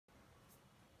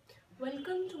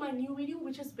Welcome to my new video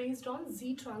which is based on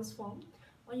Z transform,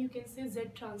 or you can say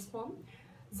Z transform.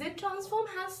 Z transform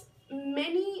has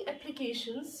many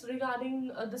applications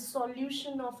regarding the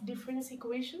solution of difference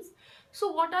equations.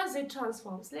 So what are Z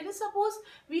transforms? Let us suppose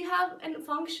we have a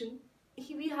function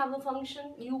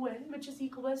un which is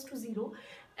equals to 0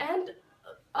 and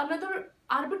another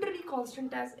arbitrary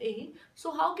constant as a. So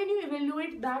how can you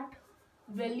evaluate that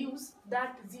values,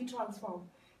 that Z transform?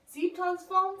 Z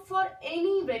transform for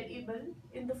any variable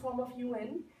in the form of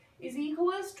un is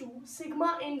equals to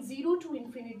sigma n0 to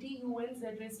infinity un z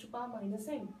raised to power minus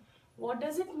n. What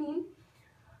does it mean?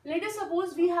 Let us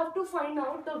suppose we have to find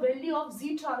out the value of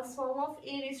Z transform of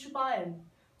a raised to power n.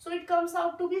 So it comes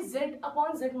out to be z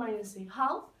upon z minus a.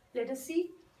 How? Let us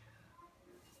see.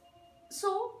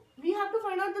 So we have to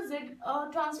find out the Z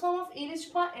transform of a raised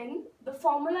to power n. The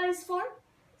formula is for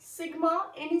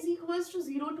sigma n is equals to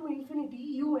 0 to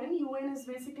infinity un is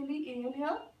basically an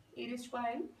here, a raised to power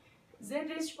n, z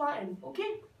raised to power n.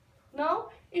 Okay. Now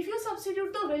if you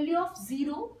substitute the value of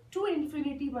 0 to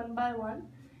infinity one by one,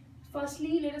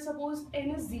 firstly let us suppose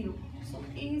n is 0, so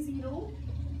a0,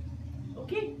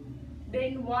 okay,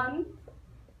 then 1,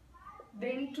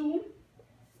 then 2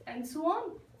 and so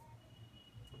on.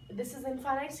 This is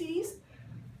infinite series.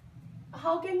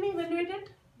 How can we evaluate it?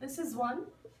 This is 1,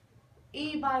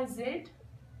 a by z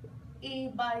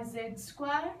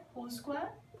square whole square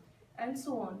and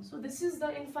so on. So this is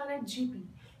the infinite GP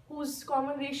whose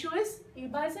common ratio is a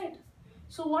by z.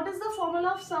 So what is the formula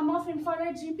of sum of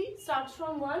infinite GP? Starts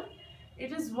from 1.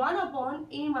 It is 1 upon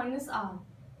a minus r.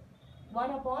 1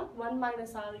 upon 1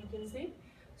 minus r you can say.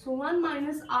 So 1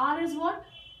 minus r is what?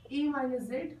 A minus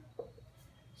z.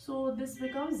 So this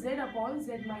becomes z upon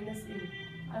z minus a.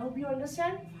 I hope you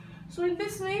understand. So in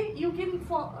this way you can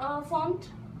form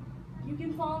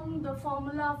the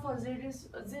formula for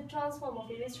Z transform of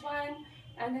a raised to power n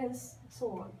and hence so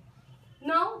on.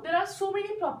 Now there are so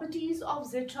many properties of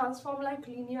Z transform like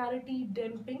linearity,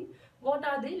 damping. What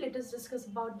are they? Let us discuss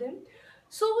about them.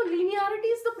 So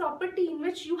linearity is the property in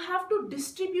which you have to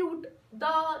distribute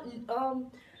the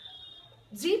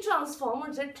Z transform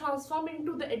or Z transform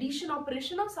into the addition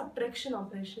operation or subtraction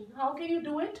operation. How can you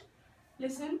do it?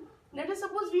 Listen, let us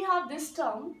suppose we have this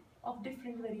term of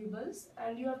different variables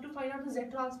and you have to find out the Z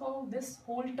transform of this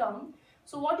whole term.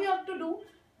 So what you have to do,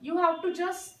 you have to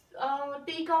just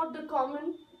take out the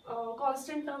common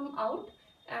constant term out,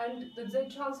 and the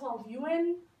Z transform of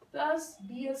un plus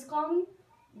b has come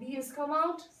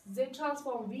out, Z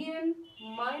transform vn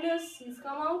minus c has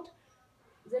come out,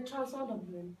 Z transform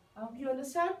wn. I hope you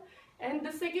understand. And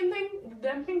the second thing, the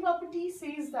damping property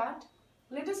says that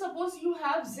let us suppose you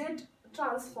have Z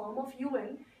transform of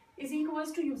un is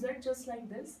equals to uz just like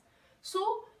this.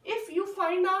 So if you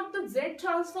find out the Z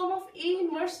transform of A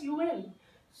inverse un,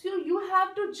 so you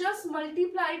have to just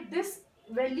multiply this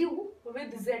value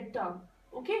with Z term.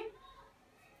 Okay.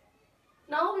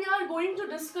 Now we are going to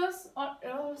discuss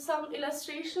some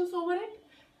illustrations over it.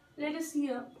 Let us see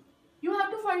here. You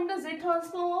have to find the Z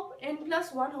transform of n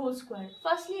plus 1 whole square.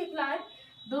 Firstly apply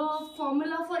the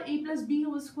formula for a plus b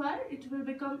whole square. It will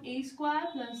become a square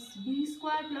plus b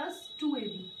square plus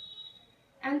 2ab.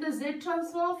 And the Z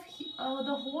transform of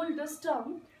the whole this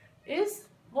term is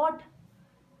what?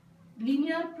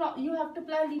 Linear. You have to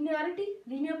apply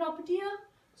linear property here.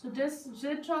 So this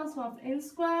Z transform of n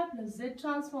square plus Z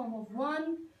transform of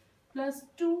 1 plus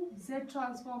 2 Z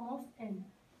transform of n.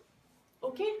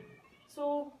 Okay.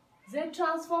 So Z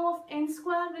transform of n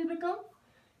square will become,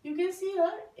 you can see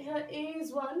here a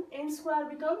is 1, n square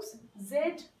becomes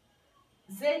z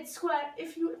square.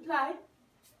 If you apply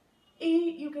a,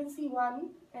 you can see 1,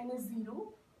 n is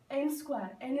 0, n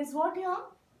square, n is what here?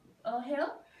 Here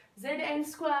z n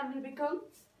square will become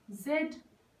z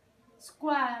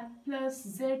square plus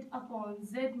z upon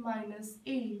z minus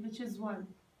a, which is 1.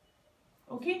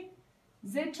 Okay,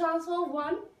 Z transform of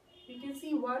 1, you can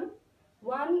see 1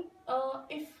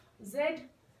 if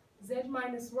z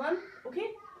minus 1, okay,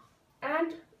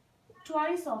 and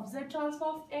twice of Z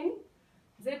transform of n,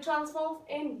 Z transform of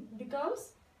n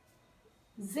becomes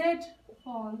z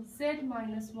upon z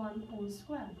minus 1 whole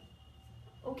square.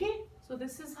 Okay, so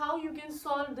this is how you can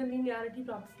solve the linearity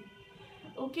property.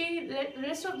 Okay,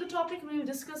 rest of the topic we will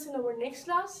discuss in our next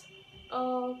class.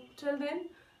 Till then,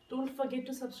 don't forget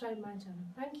to subscribe my channel.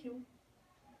 Thank you.